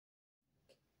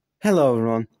Hello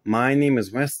everyone, my name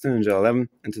is Western11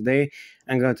 and today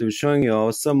I'm going to be showing you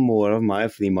all some more of my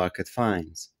flea market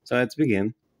finds. So let's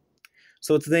begin.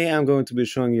 So today I'm going to be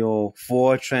showing you all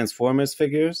 4 Transformers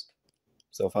figures.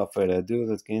 So without further ado,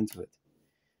 let's get into it.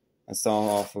 Let's start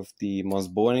off with the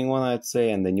most boring one, I'd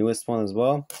say, and the newest one as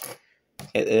well.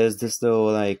 It is this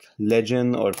little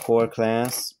legend or core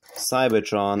class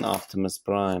Cybertron Optimus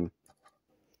Prime.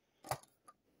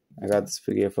 I got this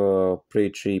figure for a pretty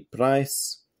cheap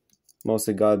price.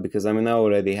 Mostly got it because I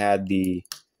already had the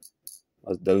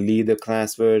leader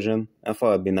class version. I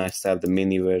thought it'd be nice to have the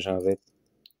mini version of it.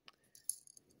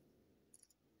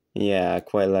 Yeah, I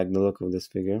quite like the look of this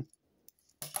figure.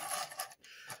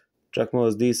 Truck mode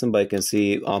is decent, but you can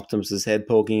see Optimus's head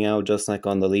poking out just like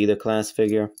on the leader class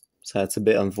figure. So that's a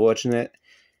bit unfortunate.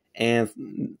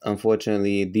 And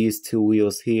unfortunately, these 2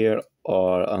 wheels here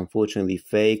are unfortunately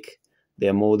fake.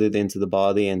 They're molded into the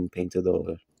body and painted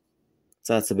over.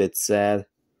 So that's a bit sad.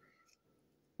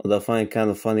 Although I find it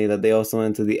kind of funny that they also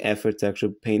went to the effort to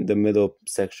actually paint the middle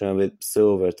section of it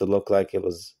silver to look like it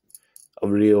was a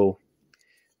real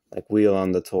wheel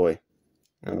on the toy.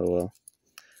 Oh well.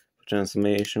 For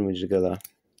transformation, we just gotta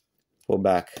pull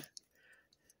back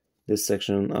this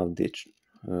section of the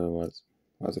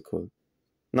what's it called?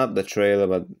 Not the trailer,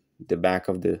 but the back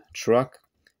of the truck.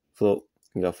 You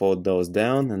gotta fold those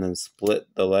down and then split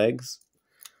the legs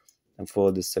and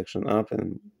fold this section up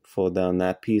and fold down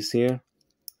that piece here.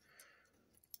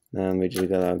 Then we just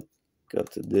gotta go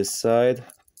to this side,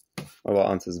 or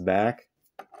onto his back.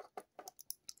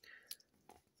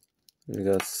 We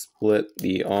gotta split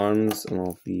the arms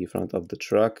off the front of the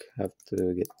truck. Have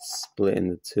to get split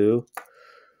into 2.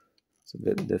 It's a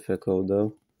bit difficult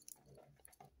though.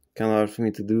 Kind of hard for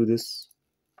me to do this.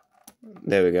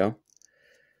 There we go.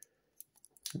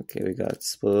 Okay, we got it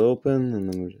split open,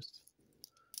 and then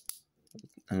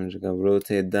I'm just gonna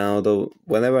rotate down. Though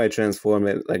whenever I transform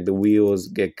it, the wheels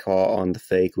get caught on the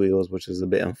fake wheels, which is a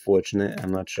bit unfortunate.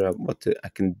 I'm not sure what I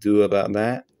can do about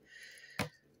that.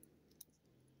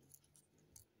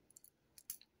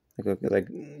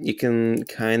 You can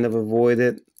kind of avoid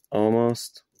it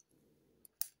almost,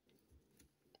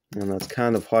 and that's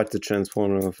kind of hard to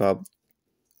transform them without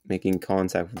making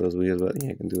contact with those wheels. But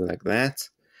yeah, I can do it like that.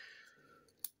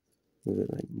 Move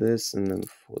it like this, and then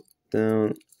fold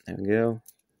down. There we go.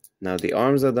 Now the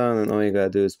arms are done, and all you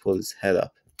gotta do is pull his head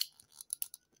up.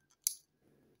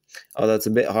 Oh, that's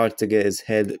a bit hard to get his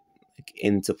head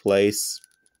into place.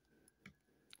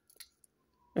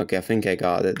 Okay, I think I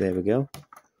got it. There we go.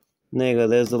 There you go.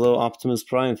 There's the little Optimus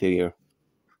Prime figure.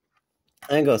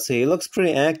 I gotta say, he looks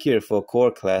pretty accurate for a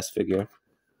core class figure.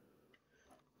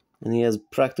 And he has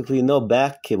practically no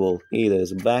back kibble either.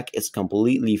 His back is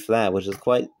completely flat, which is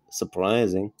quite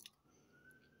surprising.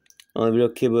 Only real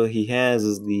kibble he has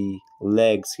is the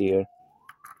legs here.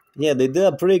 Yeah, they did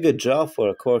a pretty good job for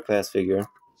a core class figure.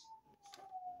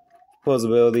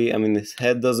 Posability, his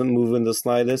head doesn't move in the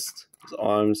slightest. His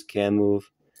arms can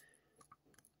move.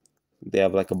 They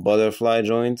have a butterfly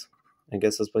joint. I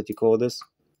guess that's what you call this.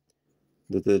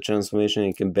 Due to the transformation,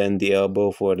 you can bend the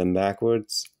elbow forward and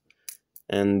backwards.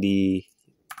 And the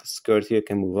skirt here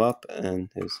can move up, and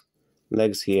his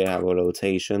legs here have a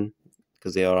rotation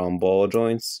because they are on ball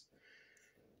joints.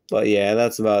 But yeah,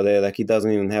 that's about it. He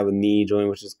doesn't even have a knee joint,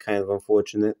 which is kind of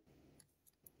unfortunate.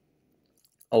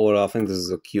 Overall, I think this is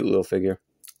a cute little figure.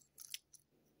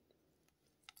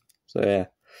 So yeah.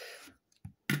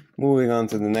 Moving on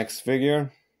to the next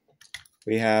figure.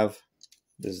 We have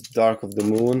this Dark of the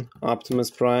Moon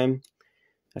Optimus Prime.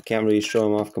 I can't really show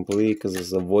him off completely because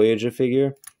it's a Voyager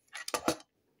figure.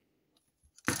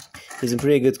 He's in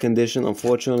pretty good condition.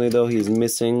 Unfortunately, though, he's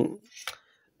missing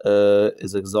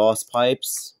his exhaust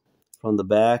pipes from the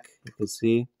back. You can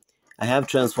see. I have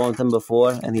transformed him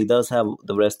before, and he does have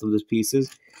the rest of his pieces.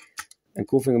 And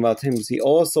cool thing about him is he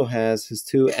also has his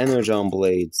 2 Energon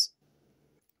blades.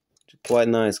 Quite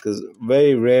nice, because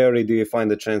very rarely do you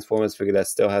find a Transformers figure that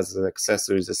still has his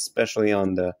accessories, especially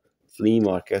on the flea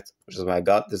market, which is why I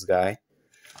got this guy.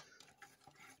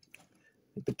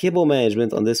 The kibble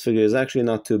management on this figure is actually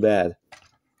not too bad.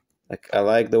 I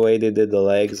like the way they did the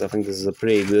legs. I think this is a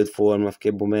pretty good form of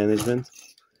kibble management.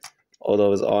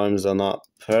 Although his arms are not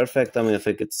perfect, I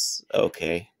think it's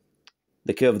okay.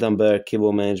 They could have done better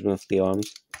kibble management of the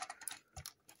arms.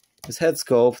 His head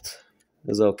sculpt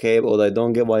is okay, but I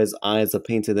don't get why his eyes are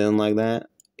painted in like that.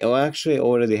 It'll actually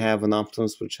already have an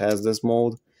Optimus which has this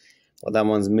mold, but that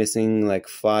one's missing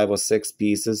 5 or 6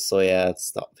 pieces, so yeah,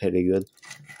 it's not very good.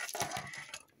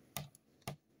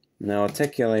 Now,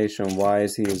 articulation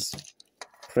wise, he's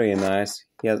pretty nice.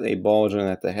 He has a ball joint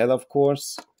at the head, of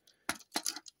course.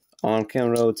 arm can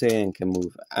rotate and can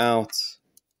move out.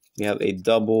 We have a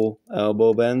double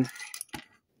elbow bend.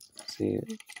 See,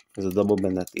 there's a double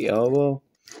bend at the elbow.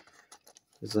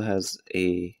 This has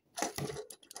the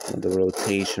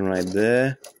rotation right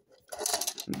there.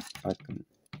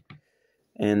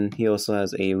 And he also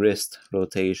has a wrist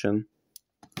rotation.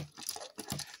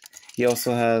 He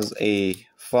also has a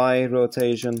thigh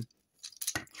rotation.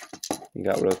 You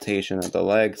got rotation at the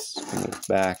legs, move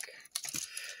back.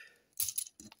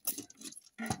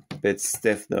 A bit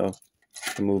stiff though.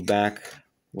 To move back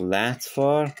that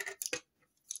far.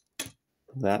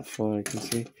 That far you can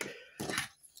see.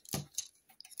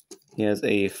 He has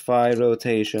a thigh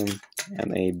rotation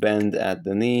and a bend at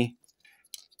the knee.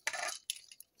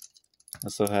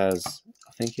 Also has,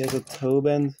 I think he has a toe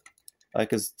bend.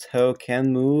 Like his toe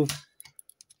can move.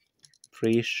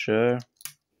 Pretty sure.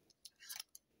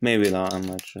 Maybe not, I'm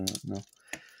not sure, no.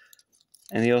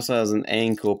 And he also has an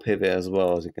ankle pivot as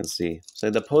well, as you can see. So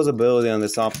the posability on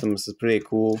this Optimus is pretty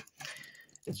cool.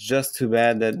 It's just too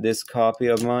bad that this copy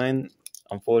of mine,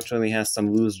 unfortunately, has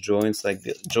some loose joints. Like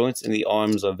the joints in the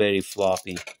arms are very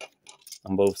floppy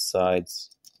on both sides.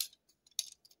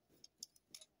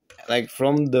 Like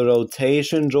from the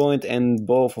rotation joint and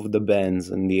both of the bends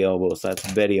in the elbows.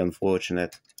 That's very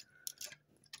unfortunate.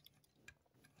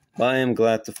 But I am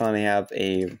glad to finally have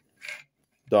a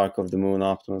Dark of the Moon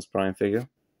Optimus Prime figure.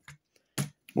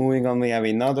 Moving on, we have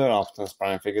another Optimus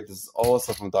Prime figure. This is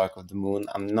also from Dark of the Moon.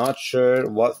 I'm not sure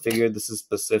what figure this is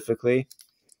specifically.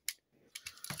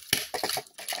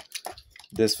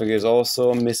 This figure is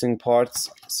also missing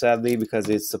parts, sadly, because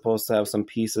it's supposed to have some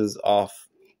pieces off,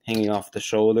 hanging off the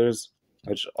shoulders,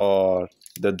 which are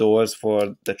the doors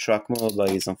for the truck mode, but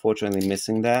he's unfortunately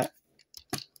missing that.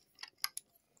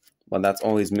 But that's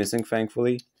all he's missing,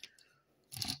 thankfully.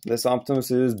 This Optimus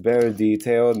is better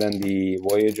detailed than the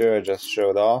Voyager I just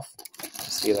showed off. You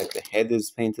see, like, the head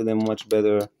is painted in much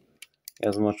better. He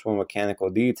has much more mechanical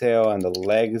detail, and the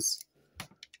legs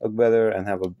look better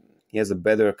and he has a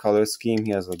better color scheme.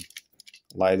 He has a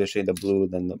lighter shade of blue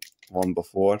than the one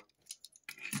before.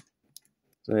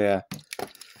 So yeah.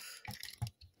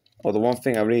 Oh, the one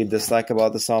thing I really dislike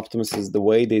about this Optimus is the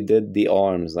way they did the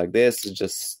arms. Like, this is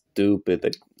just stupid.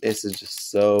 Like, this is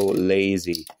just so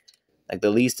lazy. Like, the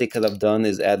least they could have done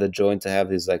is add a joint to have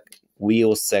his, like,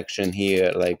 wheel section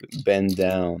here, like, bend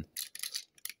down.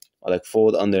 Or, like,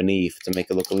 fold underneath to make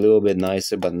it look a little bit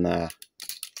nicer, but nah.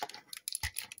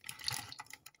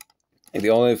 Like, the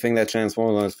only thing that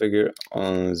transforms on his figure,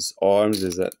 on his arms,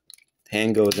 is that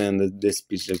hand goes in, this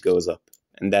piece just goes up.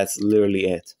 And that's literally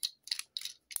it.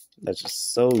 That's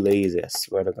just so lazy, I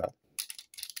swear to God.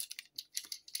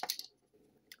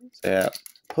 So yeah,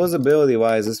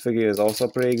 posability-wise, this figure is also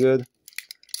pretty good.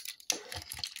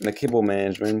 The kibble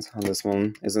management on this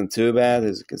one isn't too bad.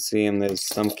 As you can see, there's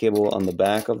some kibble on the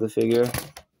back of the figure.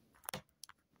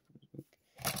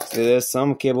 See, there's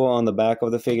some kibble on the back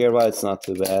of the figure, but it's not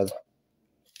too bad.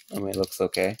 I mean, it looks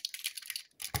okay.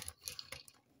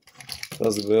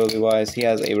 Posability-wise, he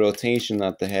has a rotation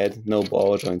at the head, no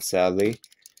ball joint, sadly.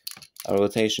 A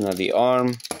rotation at the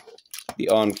arm. The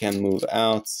arm can move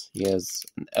out. He has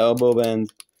an elbow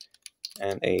bend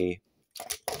and a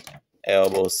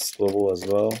elbow swivel as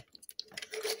well.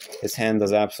 His hand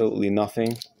does absolutely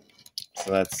nothing,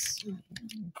 so that's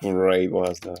great. What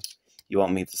else you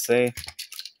want me to say?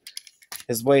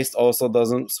 His waist also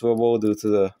doesn't swivel due to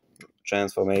the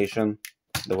transformation,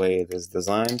 the way it is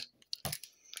designed.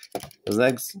 His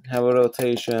legs have a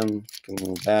rotation, can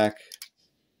move back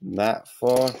that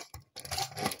far,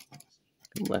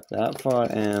 back that far,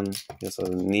 and he has a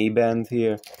knee bend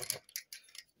here,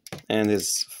 and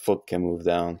his foot can move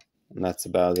down, and that's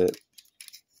about it.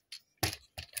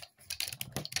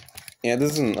 Yeah,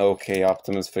 this is an okay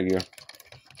Optimus figure.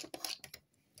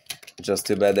 Just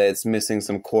too bad that it's missing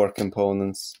some core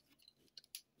components.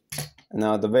 And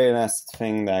now the very last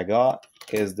thing that I got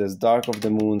is this Dark of the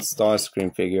Moon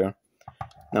Starscream figure.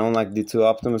 Now, unlike the two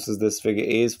Optimuses, this figure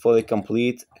is fully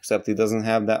complete, except he doesn't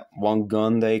have that one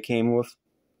gun that he came with.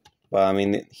 But I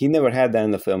mean, he never had that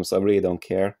in the film, so I really don't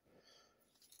care.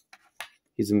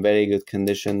 He's in very good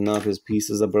condition. None of his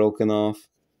pieces are broken off.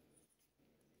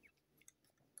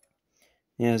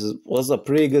 Yeah, it was a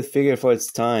pretty good figure for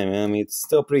its time. I mean, it's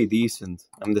still pretty decent.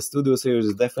 I mean, the Studio Series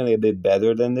is definitely a bit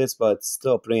better than this, but it's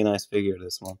still a pretty nice figure,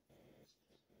 this one.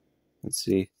 Let's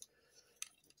see.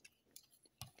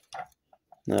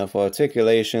 Now, for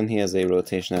articulation, he has a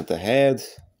rotation at the head,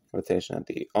 rotation at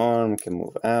the arm, can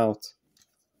move out.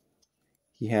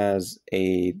 He has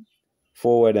a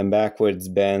forward and backwards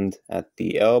bend at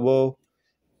the elbow.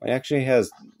 He actually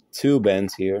has two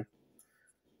bends here.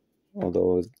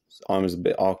 although his arm is a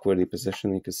bit awkwardly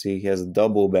positioned. You can see he has a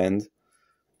double bend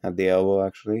at the elbow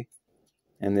actually,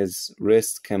 and his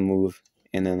wrist can move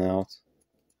in and out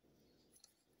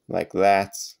like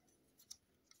that.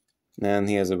 Then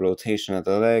he has a rotation at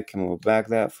the leg, can move back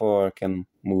that far, can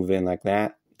move in like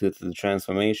that due to the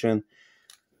transformation.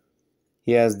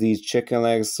 He has these chicken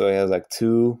legs, so he has like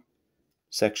 2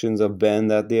 sections of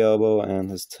bend at the elbow,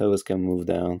 and his toes can move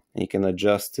down. He can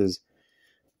adjust his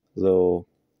little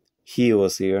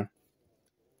heels here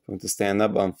for him to stand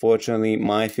up. Unfortunately,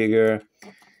 my figure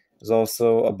is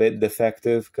also a bit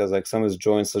defective because like some of his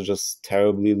joints are just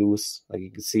terribly loose. Like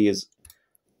you can see his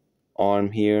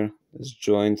arm here, this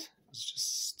joint is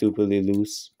just stupidly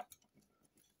loose.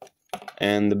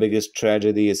 And the biggest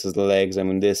tragedy is his legs. I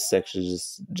mean, this section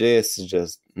is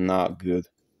just not good.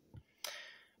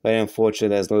 Very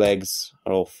unfortunate, his legs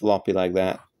are all floppy like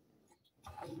that.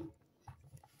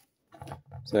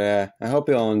 So yeah, I hope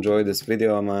you all enjoyed this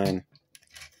video of mine.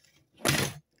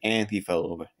 And he fell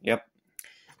over. Yep.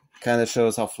 Kind of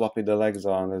shows how floppy the legs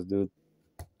are on this dude.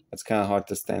 It's kind of hard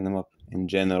to stand him up in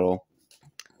general.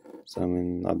 So I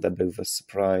mean, not that big of a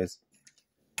surprise.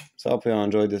 So I hope you all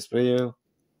enjoyed this video.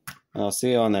 And I'll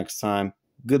see you all next time.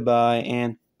 Goodbye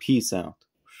and peace out.